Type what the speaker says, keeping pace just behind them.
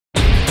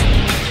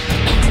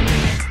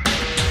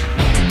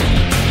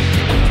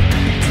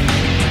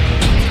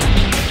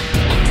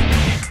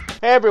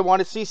Hey everyone,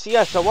 it's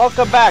CCS, and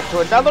welcome back to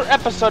another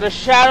episode of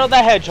Shadow the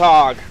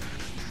Hedgehog.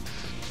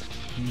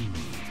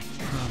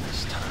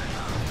 Promise time.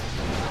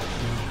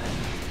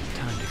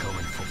 Time to go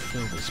and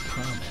fulfill this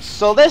promise.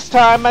 So this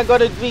time, I'm going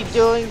to be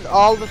doing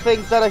all the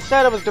things that I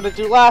said I was going to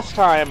do last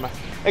time.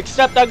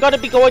 Except I'm going to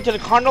be going to the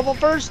carnival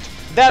first,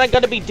 then I'm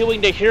going to be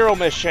doing the hero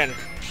mission.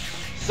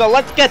 So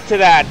let's get to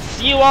that.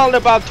 See you all in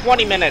about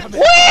 20 minutes.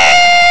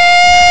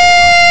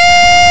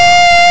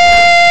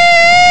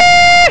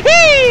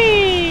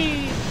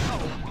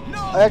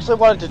 I actually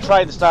wanted to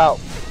try this out.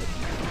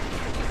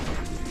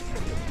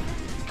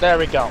 There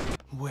we go.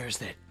 Where's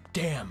that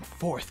damn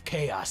fourth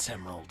Chaos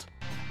Emerald?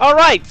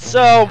 Alright,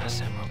 so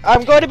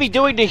I'm going to be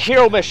doing the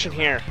hero mission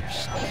here.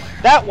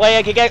 That way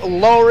I can get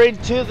lower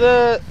into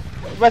the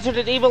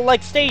Resident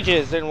Evil-like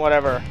stages and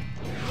whatever.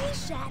 Hey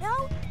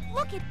Shadow,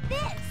 look at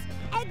this!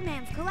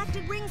 Eggman's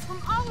collected rings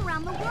from all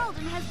around the world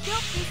and has built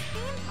this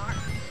theme park.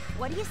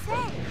 What do you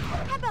say?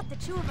 How about the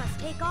two of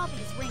us take all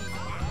these rings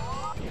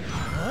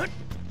back?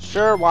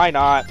 Sure, why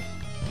not?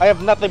 I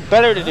have nothing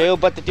better to do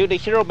but to do the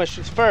hero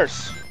missions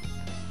first.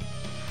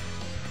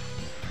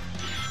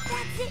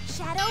 That's it,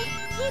 Shadow.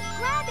 Keep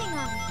grabbing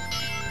them.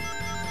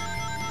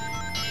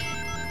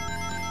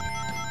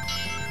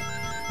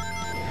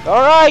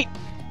 Alright!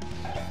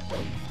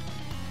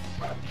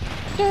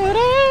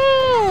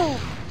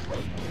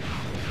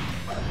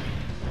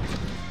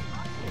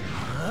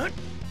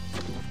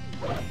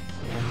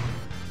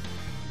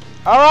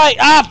 Alright,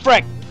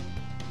 frick!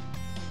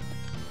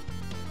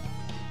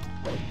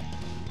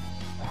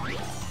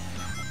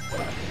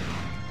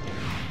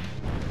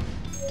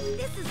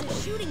 This is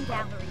a shooting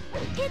gallery.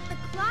 Hit the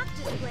clock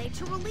display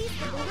to release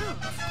the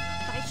balloons.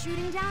 By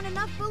shooting down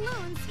enough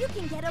balloons, you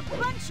can get a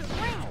bunch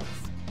of rings.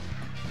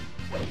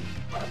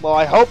 Well,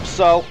 I hope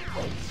so.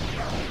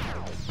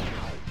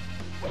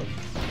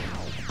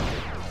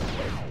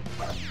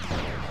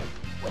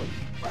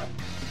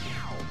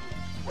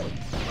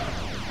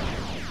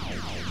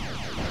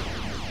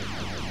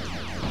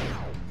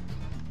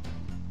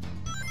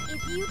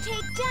 If you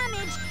take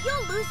damage,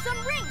 you'll lose some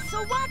rings,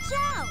 so watch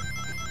out!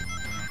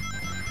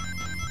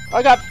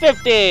 I got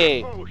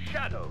 50! Oh,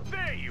 Shadow,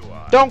 there you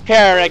are. Don't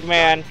care,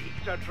 Eggman.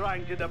 Beasts are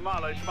trying to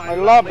demolish My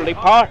lovely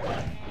park.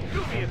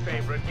 Do me a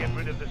favor and get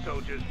rid of the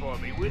soldiers for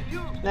me, will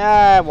you?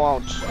 Nah, I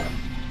won't. Don't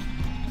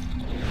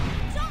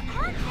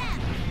hurt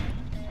them!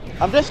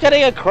 I'm just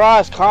getting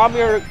across. Calm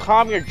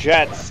your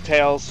jets,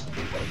 Tails.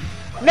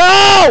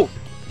 No!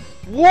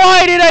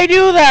 Why did I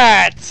do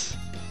that?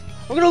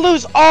 I'm gonna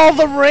lose all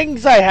the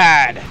rings I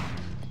had.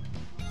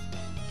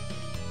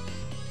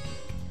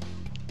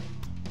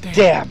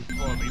 Damn.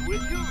 For me,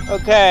 will you?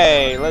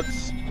 Okay,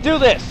 let's do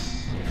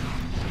this.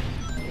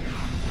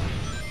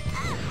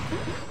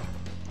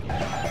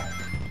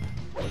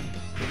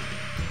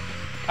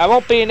 I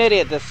won't be an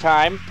idiot this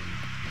time.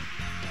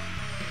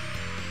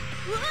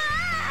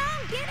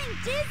 I'm getting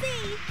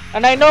dizzy!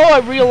 And I know I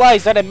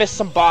realized that I missed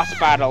some boss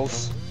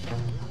battles.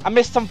 I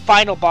missed some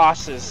final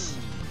bosses.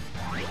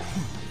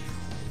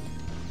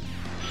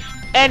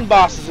 End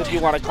bosses, if you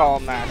want to call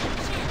them that.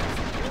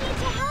 We need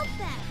to help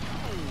them!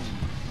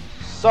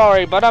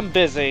 Sorry, but I'm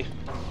busy.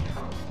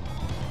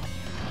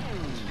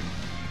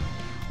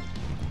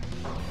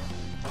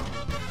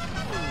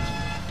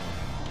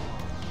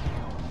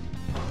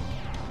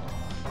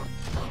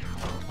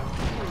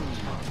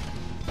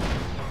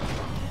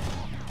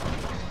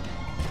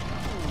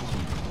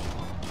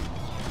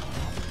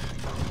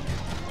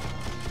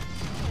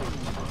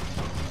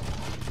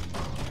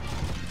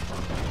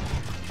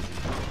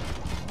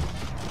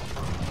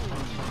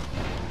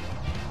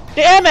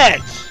 Damn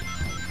it!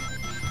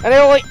 And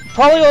I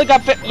probably only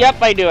got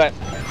yep, I do it.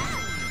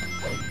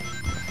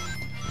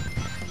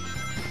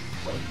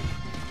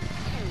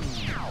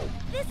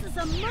 This is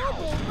a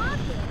mobile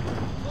rocket.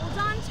 Hold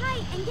on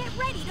tight and get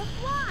ready to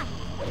fly.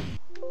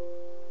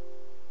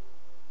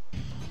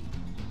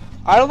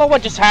 I don't know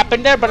what just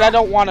happened there, but I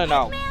don't want to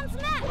know. Man's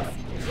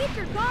next. Keep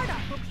your guard up,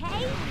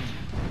 okay?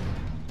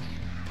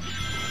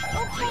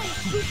 Okay,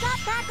 we've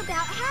got back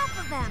about half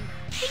of them.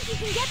 Think you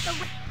can get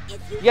the...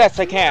 If you Yes,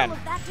 get I can. the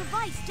middle of that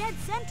device dead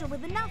center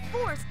with enough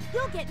force,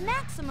 you'll get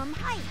maximum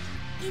height.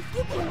 If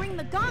you can ring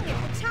the gong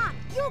at the top,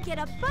 you'll get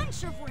a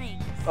bunch of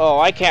rings. Oh,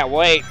 I can't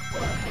wait.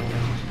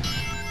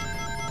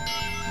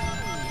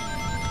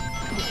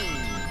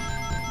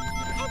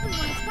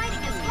 Everyone's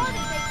fighting as hard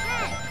as they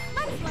can.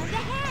 Let's lend a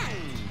hand.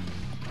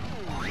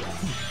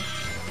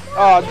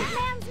 Oh,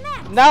 That man's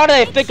next. now that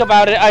I think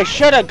about it, I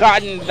should have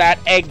gotten that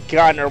egg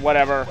gun or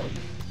whatever.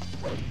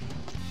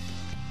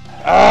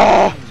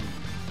 Ugh.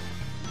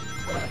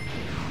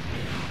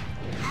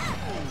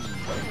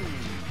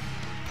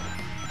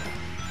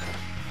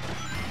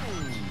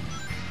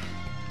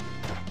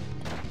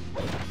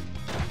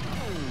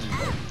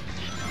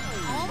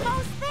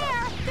 Almost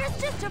there.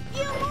 There's just a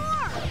few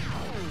more.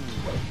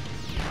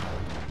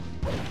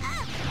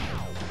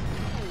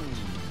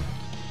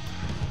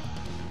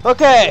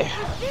 Okay.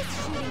 With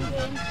this shooting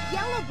game,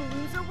 yellow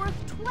balloons are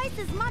worth twice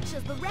as much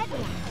as the red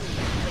ones.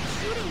 But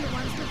shooting the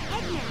ones with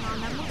Eggman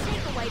on them will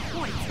take away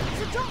points,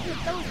 so don't hit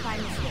those by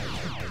mistake.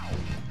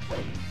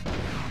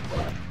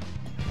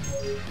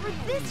 For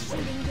this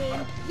shooting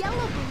game,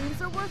 yellow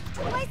balloons are worth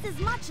twice as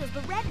much as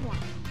the red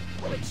ones.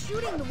 But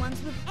shooting the ones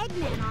with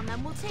Eggman on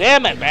them will take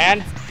Damn away it,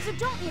 man. points, so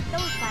don't hit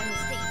those by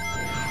mistake.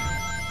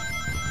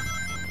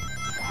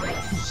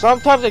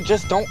 Sometimes I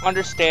just don't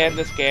understand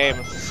this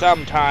game.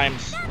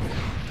 Sometimes.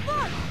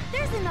 Look,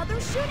 there's another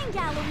shooting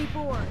gallery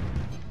board.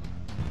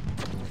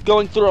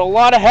 Going through a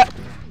lot of I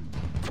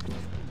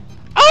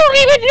don't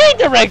even need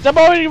the rings. I'm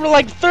already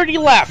like 30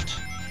 left.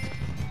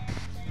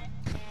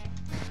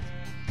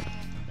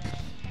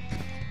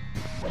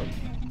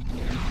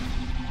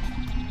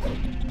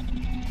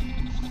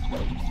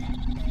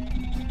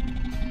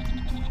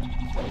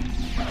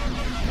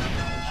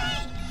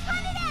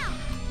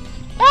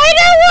 I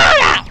don't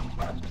wanna!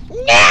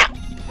 No!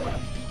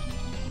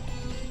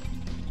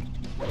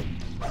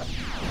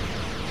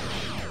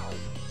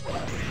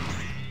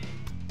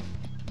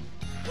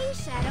 Hey,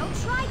 Shadow,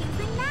 try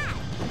using that.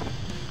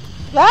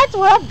 That's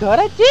what I'm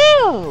gonna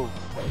do!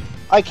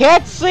 I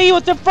can't see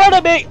what's in front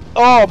of me!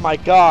 Oh my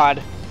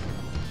god.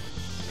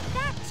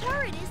 That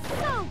turret is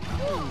so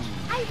cool.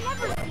 I've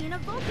never seen a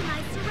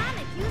vulcanized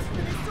ceramic used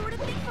for this sort of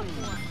thing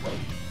before.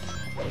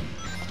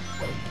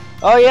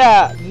 Oh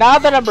yeah, now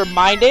that I'm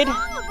reminded...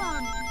 All of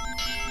them.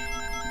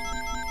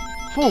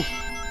 Whew.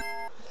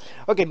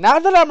 Okay, now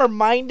that I'm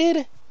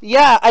reminded...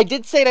 Yeah, I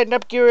did say that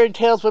Nepgear and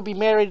Tails would be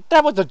married.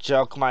 That was a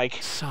joke,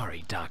 Mike.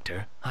 Sorry,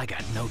 Doctor. I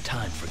got no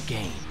time for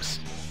games.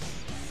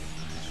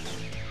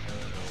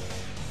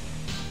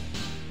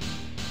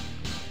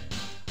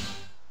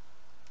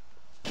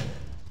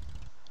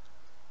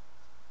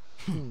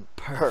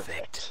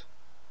 Perfect.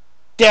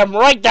 Damn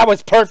right that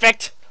was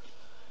perfect!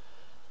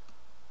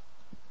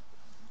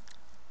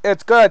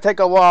 It's gonna take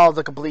a while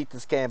to complete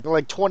this game.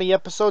 Like 20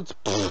 episodes?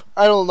 Pfft,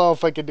 I don't know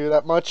if I can do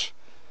that much.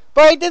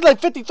 But I did like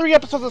 53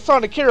 episodes of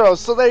Sonic Heroes,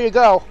 so there you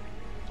go.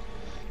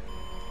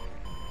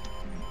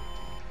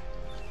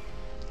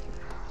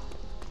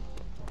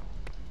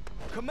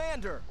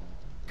 Commander!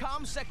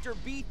 Comm Sector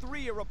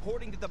B3 are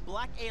reporting that the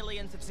black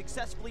aliens have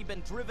successfully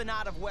been driven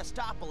out of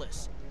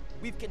Westopolis.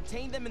 We've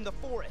contained them in the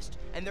forest,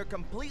 and they're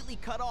completely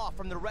cut off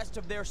from the rest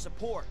of their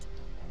support.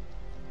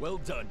 Well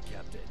done,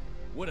 Captain.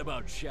 What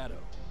about Shadow?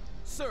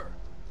 Sir,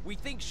 we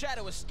think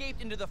Shadow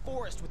escaped into the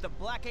forest with the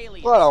black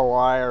aliens. What a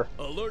liar.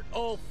 Alert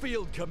all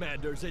field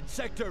commanders in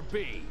Sector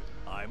B.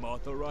 I'm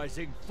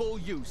authorizing full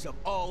use of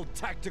all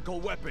tactical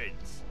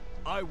weapons.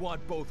 I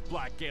want both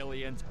black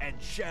aliens and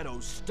Shadow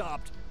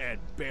stopped and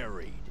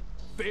buried.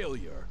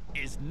 Failure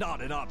is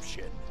not an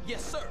option.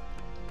 Yes, sir.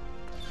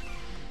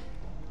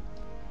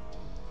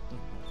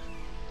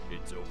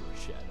 It's over,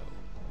 Shadow.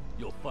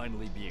 You'll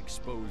finally be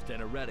exposed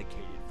and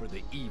eradicated for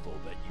the evil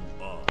that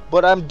you are.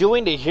 But I'm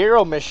doing the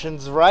hero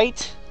missions,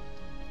 right?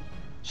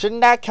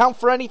 Shouldn't that count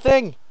for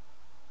anything?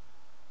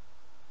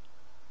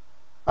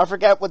 I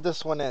forget what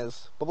this one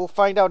is, but we'll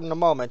find out in a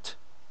moment.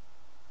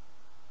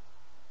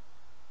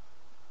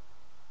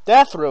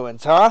 Death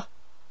Ruins, huh?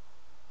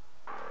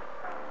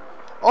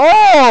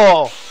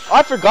 Oh!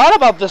 I forgot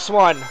about this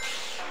one.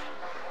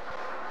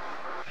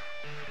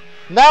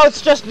 Now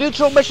it's just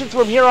neutral missions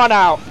from here on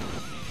out.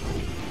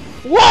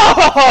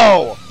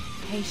 Whoa!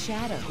 Hey,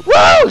 Shadow. Woo!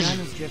 Gun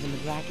has driven the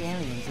black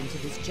aliens into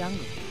this jungle.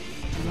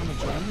 Do you want to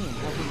join me in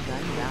helping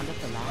Gun round up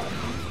the lab?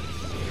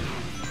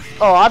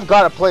 Oh, I've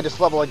got to play this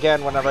level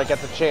again whenever I get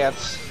the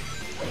chance.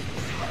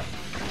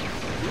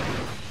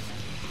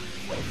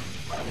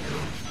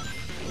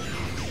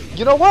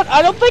 You know what?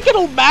 I don't think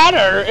it'll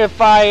matter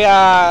if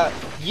I,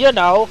 you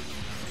know,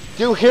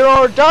 do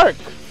Hero or Dark.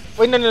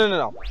 Wait,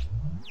 no.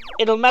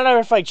 It'll matter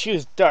if I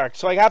choose Dark,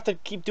 so I have to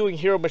keep doing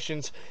Hero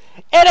missions.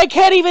 And I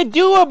can't even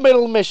do a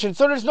middle mission,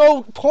 so there's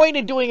no point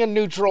in doing a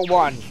neutral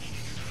one.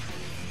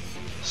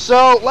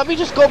 So, let me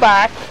just go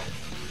back.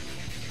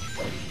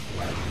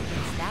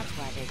 That's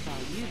why they call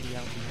you the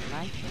ultimate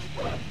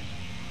lifer.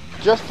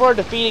 Just for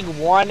defeating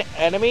one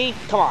enemy?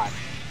 Come on.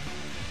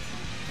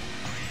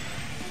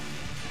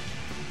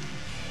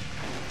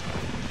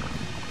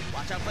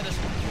 Watch out for this.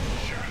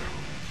 Shadow,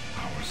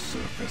 our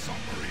surface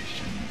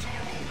operations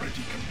are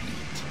already complete.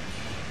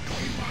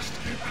 We must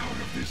get out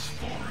of this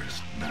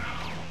forest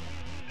now.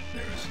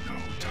 There is no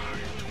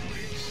time to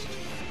waste.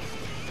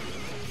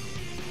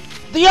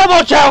 The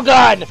Omo-Chow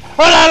gun!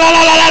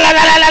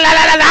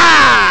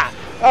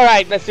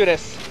 Alright, let's do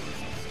this.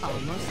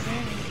 Almost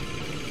there.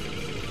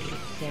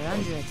 They're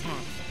under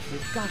attack.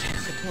 We've got to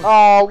support.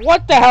 Oh,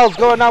 what the hell's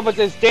going on with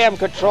this damn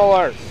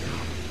controller?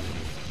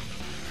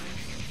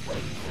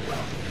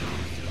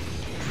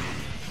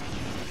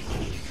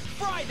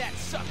 Fry that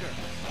sucker!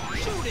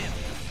 Shoot him!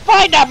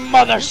 Find that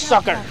mother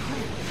sucker!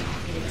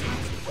 It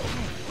attacks with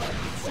fire.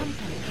 It's some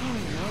kind of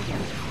alien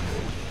organ.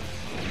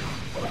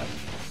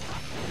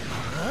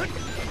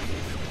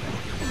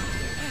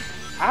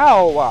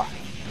 Ow!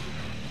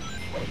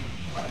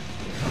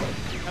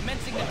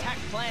 Commencing attack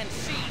plan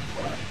C.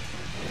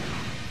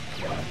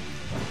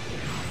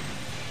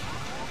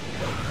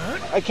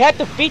 I can't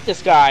defeat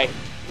this guy.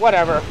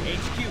 Whatever.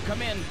 HQ,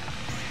 come in.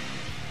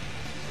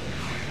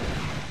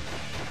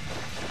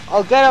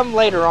 I'll get him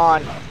later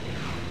on.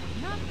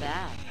 Not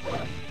bad.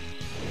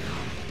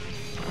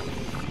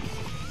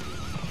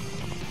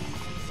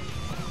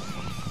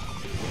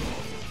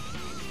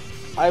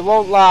 I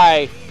won't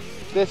lie.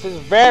 This is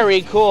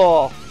very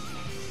cool.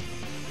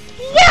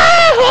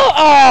 Yahoo!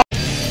 Oh!